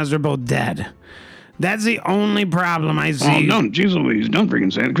Adam West are both dead. That's the only problem I see. Oh, Jesus Louise, don't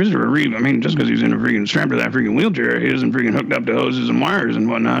freaking say it. Christopher Reeve, just because he's in a freaking strapped to that freaking wheelchair, he isn't freaking hooked up to hoses and wires and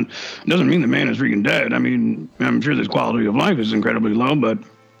whatnot. Doesn't mean the man is freaking dead. I'm sure his quality of life is incredibly low, but...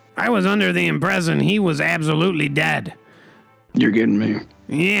 I was under the impression he was absolutely dead. You're kidding me.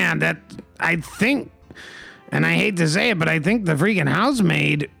 Yeah, I think... And I hate to say it, but I think the freaking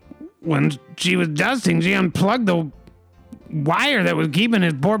housemaid, when she was dusting, she unplugged the wire that was keeping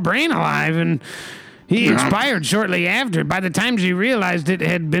his poor brain alive, and he expired shortly after. By the time she realized it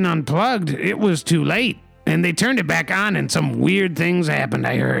had been unplugged, it was too late. And they turned it back on, and some weird things happened,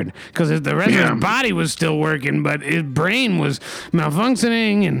 I heard. Because the rest of his body was still working, but his brain was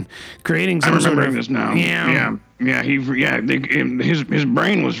malfunctioning and creating some sort of... this now. Yeah. His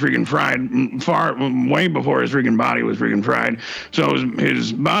brain was freaking fried way before his freaking body was freaking fried. So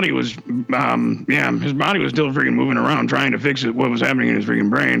his body was, his body was still freaking moving around trying to fix it, what was happening in his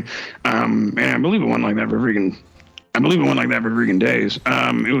freaking brain. And I believe it went like that for freaking days.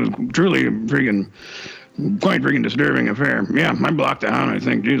 It was truly quite freaking disturbing affair. Yeah, I blocked it out, I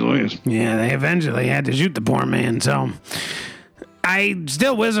think. Jeez Louise. Yeah, they eventually had to shoot the poor man, so... I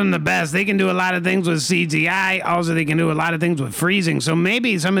still wish them the best. They can do a lot of things with CGI. Also, they can do a lot of things with freezing. So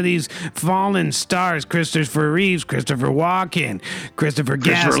maybe some of these fallen stars, Christopher Reeves, Christopher Walken, Christopher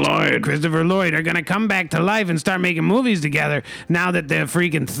Lloyd, are going to come back to life and start making movies together now that the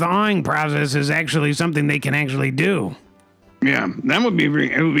freaking thawing process is actually something they can actually do. Yeah, it would be very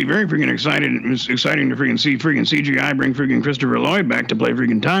freaking exciting to freaking see freaking CGI bring freaking Christopher Lloyd back to play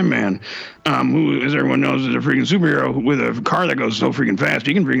freaking Time Man, who, as everyone knows, is a freaking superhero with a car that goes so freaking fast.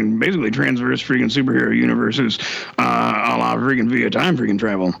 He can freaking basically transverse freaking superhero universes, a la freaking via time freaking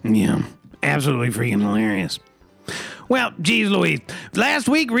travel. Yeah, absolutely freaking hilarious. Well, geez Louise, last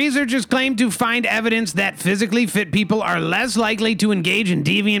week researchers claimed to find evidence that physically fit people are less likely to engage in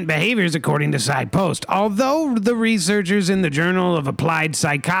deviant behaviors, according to SidePost. Although the researchers in the Journal of Applied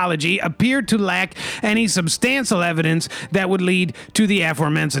Psychology appear to lack any substantial evidence that would lead to the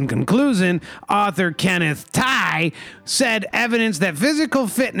aforementioned conclusion, author Kenneth Tai said evidence that physical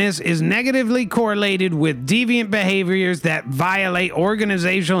fitness is negatively correlated with deviant behaviors that violate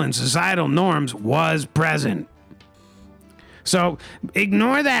organizational and societal norms was present. So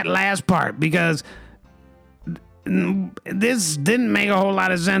ignore that last part because this didn't make a whole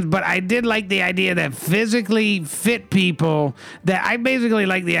lot of sense, but I did like the idea that physically fit people, that I basically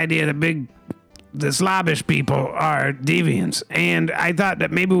like the idea that the slobbish people are deviants. And I thought that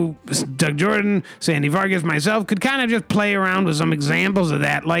maybe Doug Jordan, Sandy Vargas, myself could kind of just play around with some examples of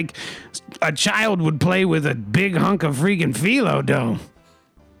that, like a child would play with a big hunk of freaking phyllo dough.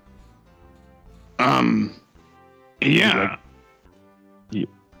 Yeah.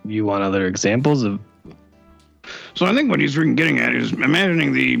 You want other examples of? So I think what he's freaking getting at is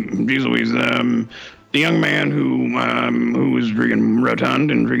imagining the young man who is freaking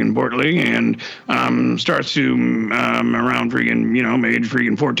rotund and freaking portly and starts to around freaking age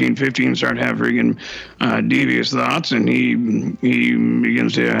freaking 14, 15 start to have freaking devious thoughts, and he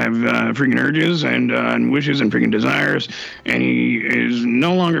begins to have freaking urges and wishes and freaking desires, and he is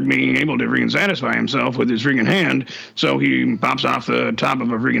no longer being able to freaking satisfy himself with his freaking hand, so he pops off the top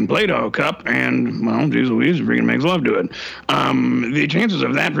of a freaking Play-Doh cup and, well, geez Louise, freaking makes love to it. The chances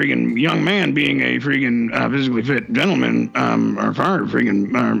of that freaking young man being a freaking physically fit gentleman are far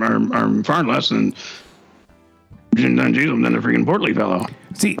less than the freaking portly fellow.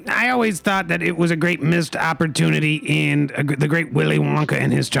 See, I always thought that it was a great missed opportunity in the great Willy Wonka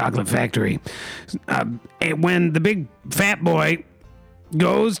and his chocolate factory. When the big fat boy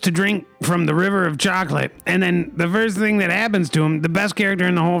goes to drink from the river of chocolate, and then the first thing that happens to him, the best character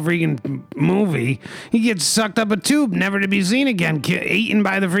in the whole freaking movie, he gets sucked up a tube, never to be seen again, eaten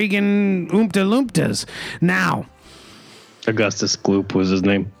by the freaking Oompa Loompas. Now, Augustus Gloop was his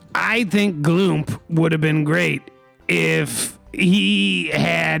name. I think Gloop would have been great if he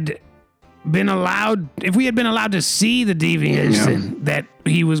had been allowed, if we had been allowed to see the deviation that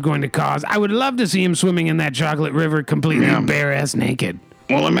he was going to cause. I would love to see him swimming in that chocolate river completely bare-ass naked.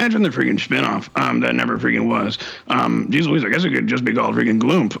 Well, imagine the freaking spinoff that never freaking was. Geez Louise, I guess it could just be called freaking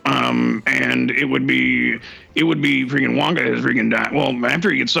Gloomp. And it would be freaking Wonka has freaking died. Well,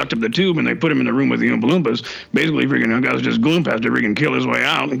 after he gets sucked up the tube and they put him in the room with the Oompa Loompas, basically freaking Augustus Gloomp has to freaking kill his way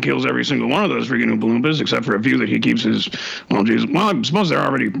out and kills every single one of those freaking Oompa Loompas, except for a few that he keeps his, I suppose they're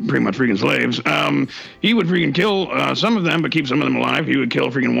already pretty much freaking slaves. He would freaking kill some of them, but keep some of them alive. He would kill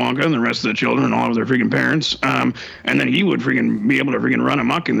freaking Wonka and the rest of the children and all of their freaking parents. And then he would freaking be able to freaking run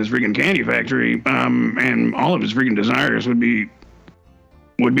amok in this freaking candy factory, and all of his freaking desires would be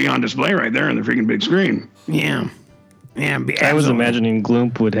on display right there on the freaking big screen. Yeah. I was imagining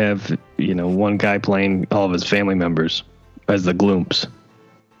Gloomp would have, one guy playing all of his family members as the Gloomps.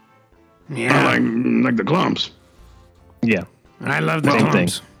 Yeah. Like the Clumps. Yeah. I love the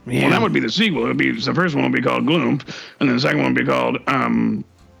Clumps. Yeah. Well, that would be the sequel. The first one would be called Gloomp, and then the second one would be called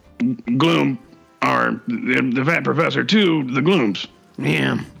Gloom, or the Fat Professor 2, the Gloomps.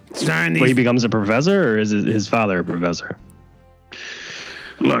 Yeah. Starring Where he these. becomes a professor, or is his father a professor?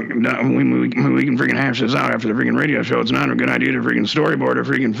 Look, we can freaking hash this out after the freaking radio show. It's not a good idea to freaking storyboard a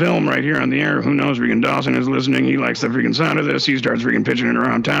freaking film right here on the air. Who knows? Freaking Dawson is listening. He likes the freaking sound of this. He starts freaking pitching it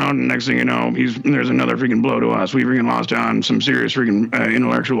around town. And next thing you know, there's another freaking blow to us. We freaking lost on some serious freaking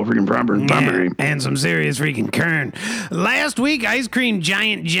intellectual freaking property. Yeah, and some serious freaking kern. Last week, ice cream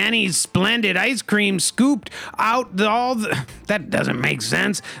giant Jenny's Splendid Ice Cream scooped out that doesn't make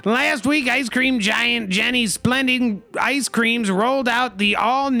sense. Last week, ice cream giant Jenny's Splendid Ice Creams rolled out the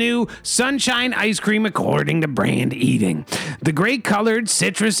all-new Sunshine Ice Cream according to Brand Eating. The gray-colored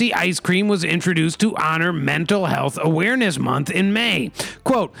citrusy ice cream was introduced to honor Mental Health Awareness Month in May.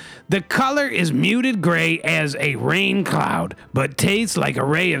 Quote, the color is muted gray as a rain cloud, but tastes like a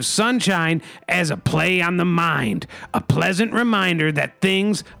ray of sunshine as a play on the mind. A pleasant reminder that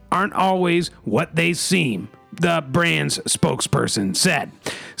things aren't always what they seem, the brand's spokesperson said.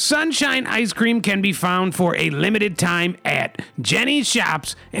 Sunshine ice cream can be found for a limited time at Jenny's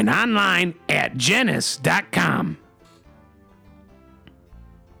shops and online at Jennys.com.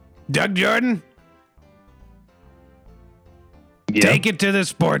 Doug Jordan, take it to the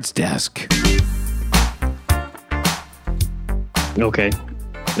sports desk. Okay.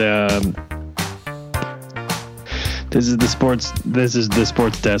 This is the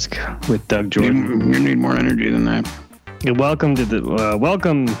sports desk with Doug Jordan. You need more energy than that. Welcome to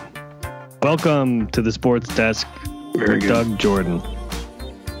the sports desk Very with good. Doug Jordan.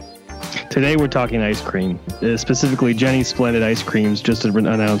 Today we're talking ice cream, specifically Jenny's Splendid Ice Creams just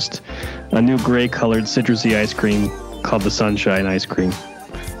announced a new gray-colored citrusy ice cream called the Sunshine Ice Cream,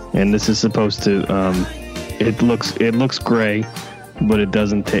 and this is supposed to it looks gray, but it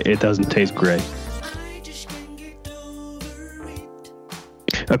doesn't taste gray.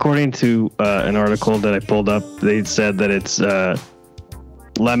 According to an article that I pulled up, they said that it's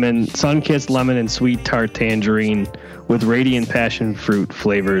sun-kissed lemon and sweet tart tangerine with radiant passion fruit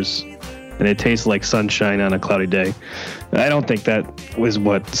flavors, and it tastes like sunshine on a cloudy day. I don't think that was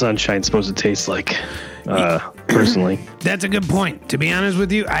what sunshine's supposed to taste like, personally. That's a good point. To be honest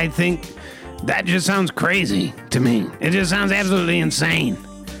with you, I think that just sounds crazy to me. It just sounds absolutely insane.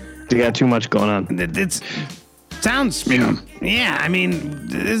 You got too much going on. Sounds, yeah, I mean,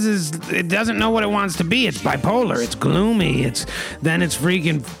 it doesn't know what it wants to be. It's bipolar, it's gloomy, then it's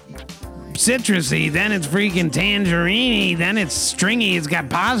freaking citrusy, then it's freaking tangerine, then it's stringy, it's got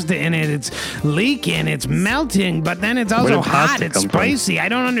pasta in it, it's leaking, it's melting, but then it's also hot, it's spicy. I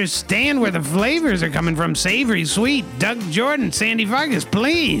don't understand where the flavors are coming from. Savory, sweet. Doug Jordan, Sandy Fargus,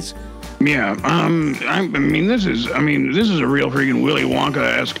 please. Yeah, I mean, this is a real freaking Willy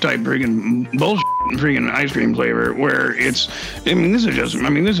Wonka-esque type freaking bullshit freaking ice cream flavor where this ice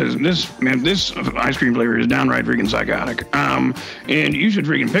cream flavor is downright freaking psychotic. And you should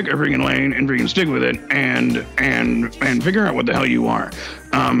freaking pick a freaking lane and freaking stick with it and figure out what the hell you are.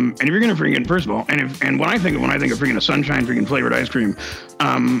 And if you're gonna freaking, first of all, when I think of freaking a sunshine freaking flavored ice cream,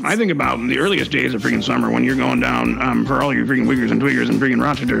 I think about the earliest days of freaking summer when you're going down, for all you freaking wiggers and twiggers and freaking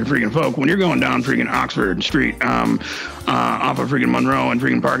Rochester freaking folk, when you're going down freaking Oxford Street, off of freaking Monroe and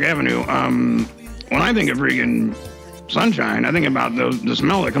freaking Park Avenue, when I think of freaking sunshine, I think about the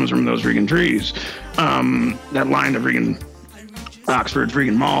smell that comes from those freaking trees, that line of freaking Oxford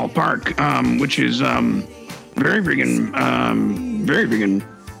freaking Mall Park, which is, very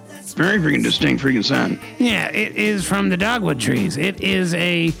freaking distinct freaking scent. Yeah, it is from the dogwood trees. It is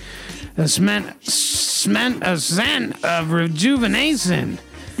a scent of rejuvenation.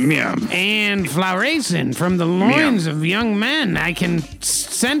 Yeah. And floweration from the loins of young men. I can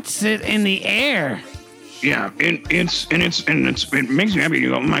sense it in the air. Yeah, it makes me happy. You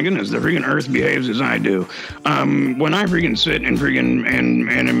go, oh my goodness, the freaking earth behaves as I do. When I freaking sit and freaking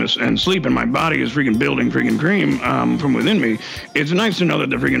and sleep, and my body is freaking building freaking cream from within me, it's nice to know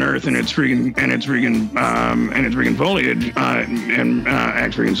that the freaking earth and its freaking foliage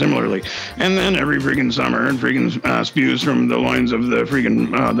acts freaking similarly. And then every freaking summer, it freaking spews from the loins of the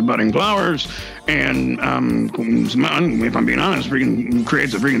freaking the budding flowers, and if I'm being honest, freaking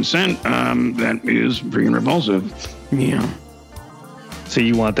creates a freaking scent that is freaking repulsive. Yeah. So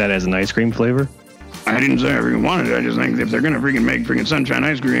you want that as an ice cream flavor? I didn't say I freaking wanted it. I just think if they're gonna freaking make freaking sunshine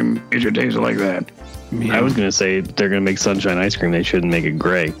ice cream, it should taste like that. Yeah. I was gonna say if they're gonna make sunshine ice cream, they shouldn't make it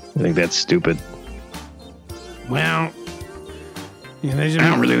gray. I think that's stupid. Well, yeah, I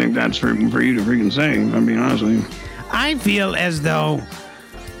don't really think that's for you to freaking say, if I'm being honest with you. I feel as though,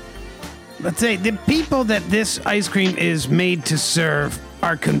 let's say, the people that this ice cream is made to serve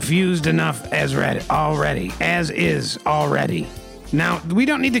are confused enough already. Now, we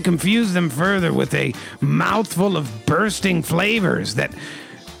don't need to confuse them further with a mouthful of bursting flavors that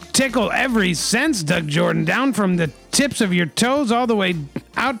tickle every sense, Doug Jordan, down from the tips of your toes all the way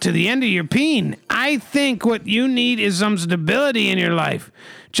out to the end of your peen. I think what you need is some stability in your life.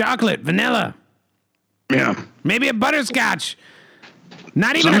 Chocolate, vanilla. Yeah. Maybe a butterscotch.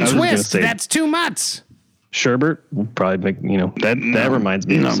 Not even a twist. That's too much. Sherbet will probably make, that reminds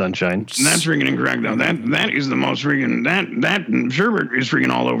me of sunshine. That's freaking incorrect, though. That is the most freaking, that sherbet is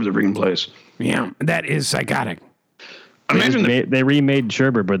freaking all over the freaking place. Yeah, that is psychotic. They remade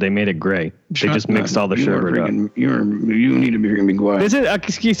sherbet, but they made it gray. They just mixed all the sherbet up. You need to be freaking quiet. This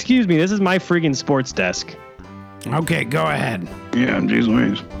is, excuse me, this is my freaking sports desk. Okay, go ahead. Yeah, geez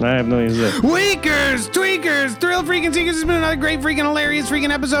Louise. I have no idea. Weakers, tweakers, thrill freaking seekers. It's been another great freaking hilarious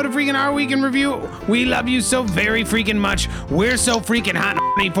freaking episode of freaking Our Week in Review. We love you so very freaking much. We're so freaking hot and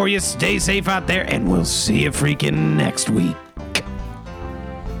horny for you. Stay safe out there, and we'll see you freaking next week.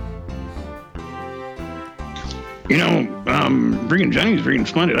 Freaking Jenny's freaking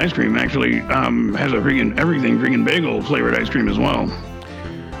Splendid ice cream actually has a freaking everything freaking bagel flavored ice cream as well.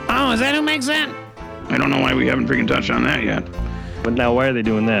 Oh, is that who makes that? I don't know why we haven't freaking touched on that yet. But now, why are they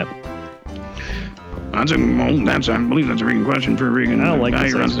doing that? I believe that's a freaking question for freaking I don't like guy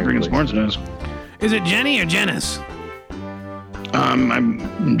this who runs the ice freaking cream sports desk. Is it Jenny or Janice?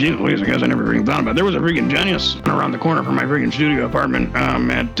 Geez Louise, I guess I never freaking thought about it. There was a freaking Genius around the corner from my freaking studio apartment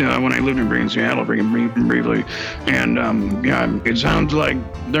when I lived in freaking Seattle freaking briefly. And, it sounds like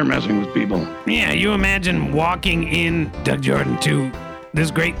they're messing with people. Yeah, you imagine walking in, Doug Jordan, to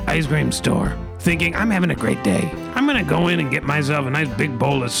this great ice cream store, thinking, I'm having a great day. I'm going to go in and get myself a nice big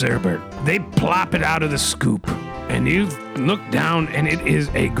bowl of sherbet. They plop it out of the scoop, and you look down, and it is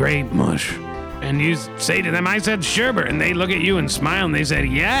a gray mush. And you say to them, I said sherbet, and they look at you and smile, and they said,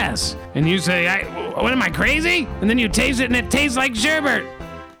 yes. And you say, what am I, crazy? And then you taste it, and it tastes like sherbet.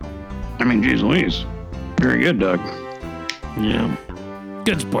 I mean, geez Louise. Very good, Doug. Yeah.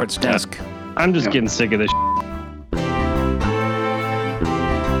 Good sports desk. I'm just getting sick of this.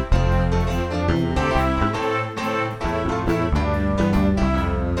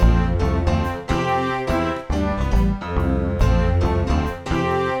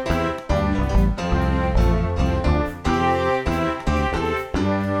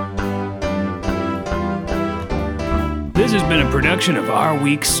 This has been a production of Our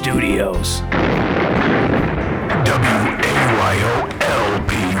Week Studios. WAYO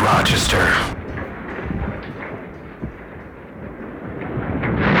LP Rochester.